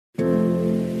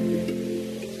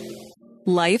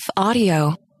Life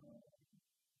Audio.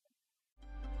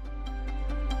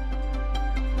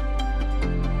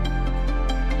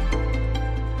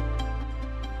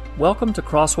 Welcome to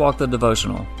Crosswalk the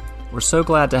Devotional. We're so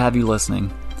glad to have you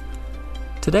listening.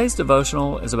 Today's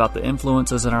devotional is about the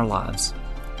influences in our lives.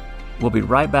 We'll be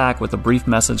right back with a brief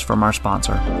message from our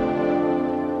sponsor.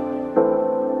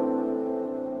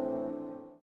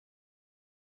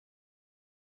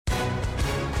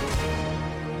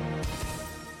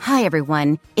 Hi,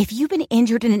 everyone. If you've been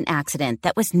injured in an accident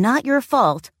that was not your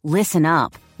fault, listen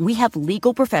up. We have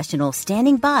legal professionals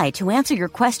standing by to answer your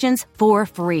questions for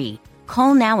free.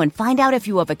 Call now and find out if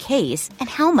you have a case and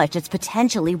how much it's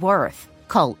potentially worth.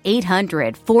 Call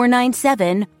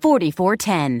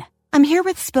 800-497-4410. I'm here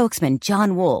with spokesman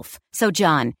John Wolf. So,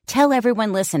 John, tell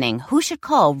everyone listening who should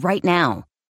call right now.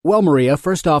 Well, Maria,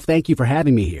 first off, thank you for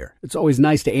having me here. It's always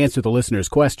nice to answer the listeners'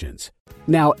 questions.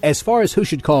 Now, as far as who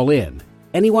should call in,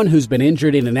 anyone who's been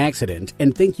injured in an accident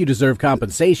and think you deserve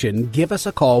compensation, give us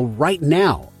a call right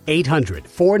now.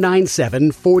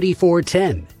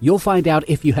 800-497-4410. You'll find out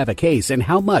if you have a case and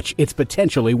how much it's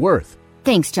potentially worth.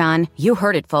 Thanks, John. You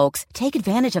heard it, folks. Take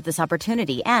advantage of this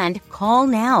opportunity and call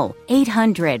now.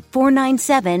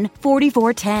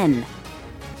 800-497-4410.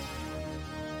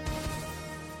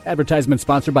 Advertisement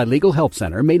sponsored by Legal Help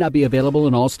Center. May not be available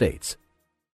in all states.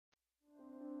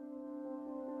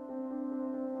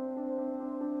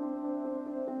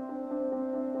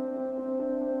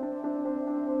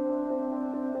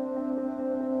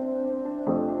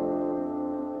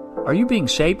 Are you being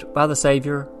shaped by the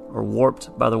Savior or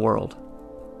warped by the world?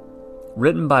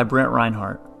 Written by Brent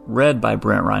Reinhardt, read by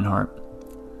Brent Reinhardt.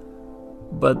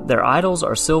 But their idols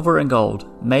are silver and gold,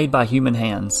 made by human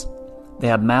hands. They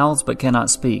have mouths but cannot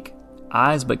speak,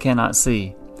 eyes but cannot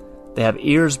see. They have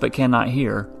ears but cannot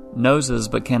hear, noses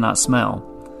but cannot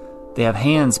smell. They have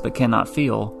hands but cannot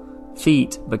feel,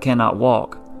 feet but cannot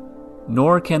walk.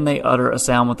 Nor can they utter a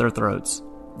sound with their throats.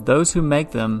 Those who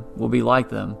make them will be like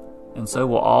them, and so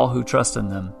will all who trust in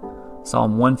them.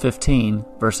 Psalm 115,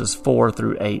 verses 4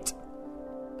 through 8.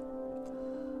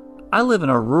 I live in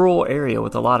a rural area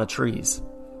with a lot of trees.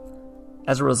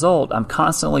 As a result, I'm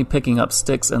constantly picking up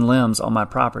sticks and limbs on my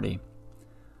property.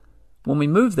 When we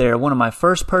moved there, one of my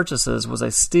first purchases was a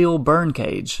steel burn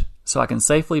cage, so I can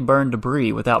safely burn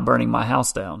debris without burning my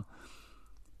house down.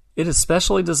 It is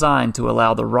specially designed to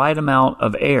allow the right amount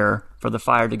of air for the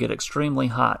fire to get extremely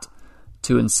hot,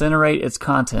 to incinerate its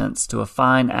contents to a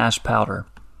fine ash powder.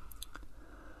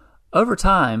 Over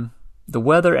time, the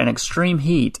weather and extreme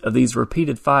heat of these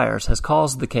repeated fires has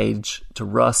caused the cage to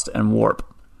rust and warp.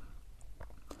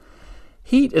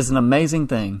 Heat is an amazing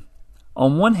thing.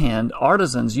 On one hand,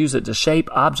 artisans use it to shape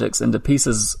objects into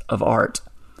pieces of art.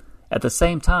 At the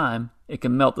same time, it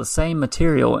can melt the same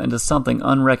material into something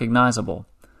unrecognizable.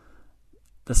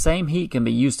 The same heat can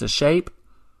be used to shape,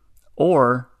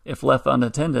 or if left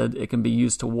unattended, it can be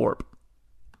used to warp.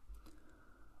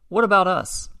 What about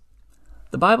us?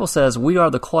 The Bible says we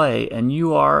are the clay and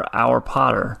you are our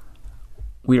potter.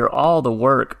 We are all the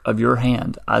work of your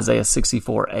hand, Isaiah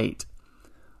 64:8.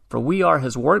 For we are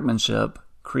his workmanship,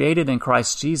 created in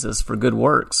Christ Jesus for good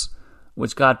works,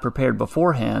 which God prepared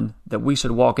beforehand that we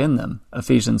should walk in them,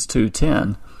 Ephesians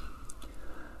 2:10.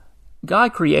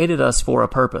 God created us for a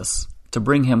purpose, to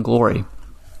bring him glory.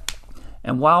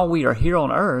 And while we are here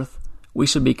on earth, we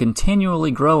should be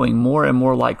continually growing more and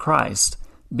more like Christ,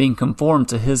 being conformed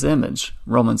to his image,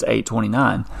 Romans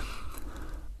 8:29.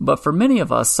 But for many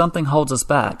of us, something holds us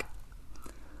back.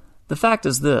 The fact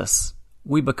is this: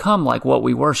 we become like what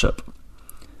we worship.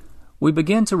 We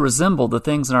begin to resemble the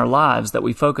things in our lives that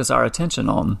we focus our attention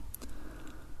on.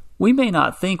 We may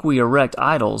not think we erect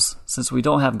idols, since we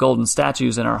don't have golden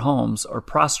statues in our homes or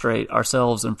prostrate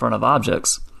ourselves in front of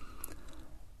objects.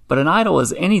 But an idol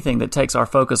is anything that takes our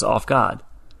focus off God.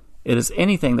 It is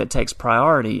anything that takes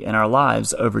priority in our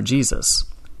lives over Jesus.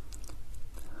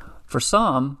 For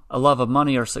some, a love of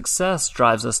money or success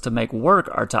drives us to make work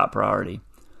our top priority.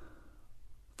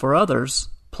 For others,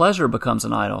 pleasure becomes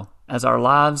an idol, as our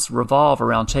lives revolve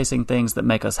around chasing things that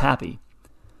make us happy.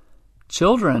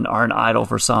 Children are an idol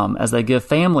for some, as they give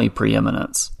family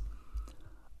preeminence.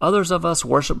 Others of us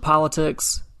worship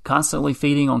politics, constantly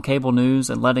feeding on cable news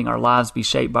and letting our lives be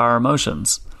shaped by our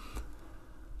emotions.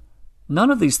 None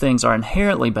of these things are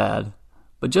inherently bad,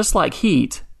 but just like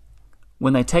heat,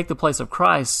 when they take the place of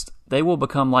Christ, they will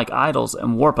become like idols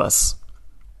and warp us.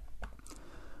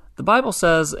 The Bible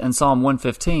says in Psalm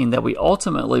 115 that we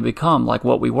ultimately become like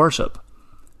what we worship.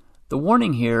 The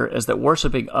warning here is that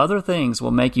worshiping other things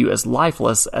will make you as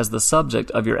lifeless as the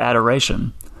subject of your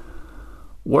adoration.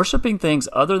 Worshiping things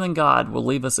other than God will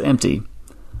leave us empty.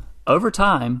 Over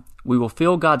time, we will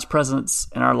feel God's presence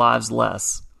in our lives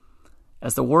less.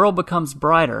 As the world becomes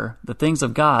brighter, the things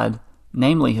of God,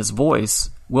 namely His voice,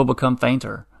 will become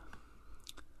fainter.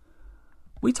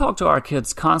 We talk to our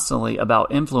kids constantly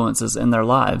about influences in their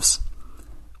lives.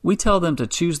 We tell them to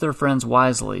choose their friends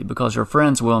wisely because your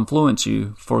friends will influence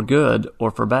you for good or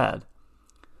for bad.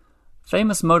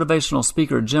 Famous motivational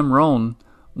speaker Jim Rohn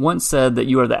once said that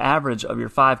you are the average of your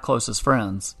 5 closest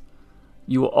friends.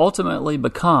 You will ultimately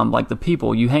become like the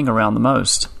people you hang around the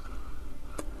most.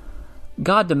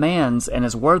 God demands and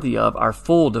is worthy of our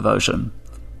full devotion.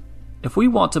 If we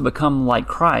want to become like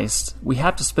Christ, we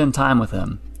have to spend time with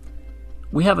Him.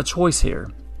 We have a choice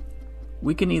here.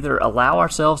 We can either allow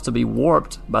ourselves to be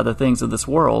warped by the things of this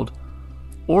world,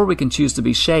 or we can choose to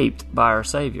be shaped by our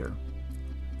Savior.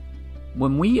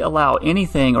 When we allow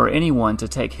anything or anyone to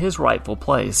take His rightful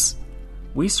place,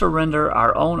 we surrender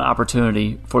our own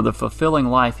opportunity for the fulfilling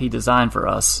life He designed for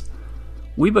us.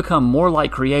 We become more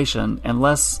like creation and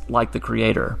less like the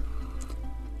Creator.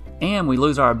 And we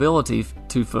lose our ability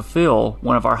to fulfill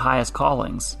one of our highest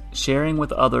callings, sharing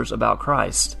with others about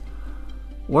Christ.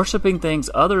 Worshipping things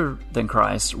other than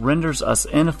Christ renders us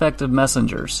ineffective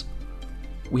messengers.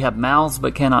 We have mouths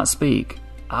but cannot speak,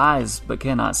 eyes but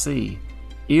cannot see,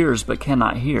 ears but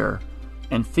cannot hear,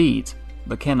 and feet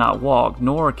but cannot walk,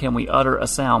 nor can we utter a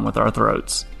sound with our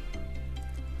throats.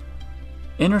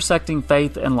 Intersecting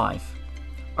faith and life.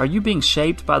 Are you being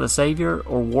shaped by the Savior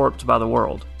or warped by the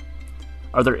world?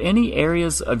 Are there any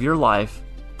areas of your life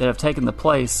that have taken the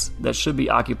place that should be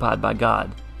occupied by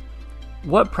God?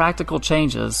 What practical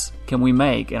changes can we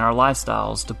make in our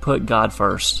lifestyles to put God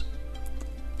first?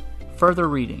 Further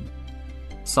reading: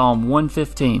 Psalm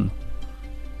 115,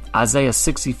 Isaiah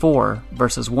 64,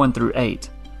 verses 1 through 8,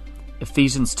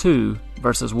 Ephesians 2,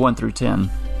 verses 1 through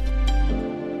 10.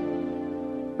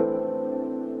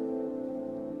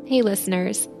 Hey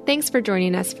listeners, thanks for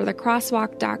joining us for the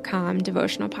Crosswalk.com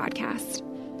devotional podcast.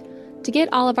 To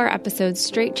get all of our episodes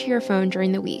straight to your phone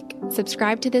during the week,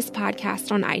 subscribe to this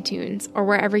podcast on iTunes or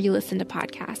wherever you listen to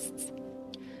podcasts.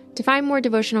 To find more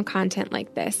devotional content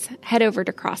like this, head over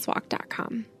to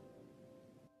Crosswalk.com.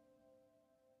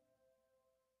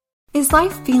 Is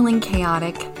life feeling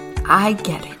chaotic? I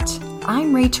get it.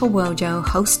 I'm Rachel Wojo,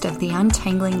 host of the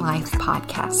Untangling Life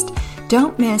podcast.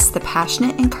 Don't miss the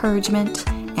passionate encouragement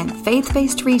and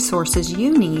faith-based resources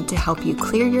you need to help you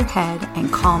clear your head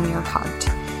and calm your heart.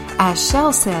 As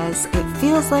Shell says, it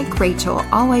feels like Rachel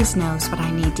always knows what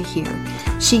I need to hear.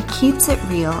 She keeps it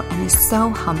real and is so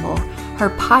humble.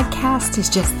 Her podcast is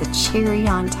just the cherry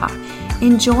on top.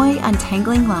 Enjoy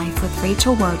Untangling Life with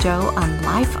Rachel Wojo on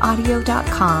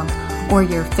lifeaudio.com or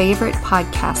your favorite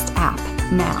podcast app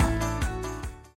now.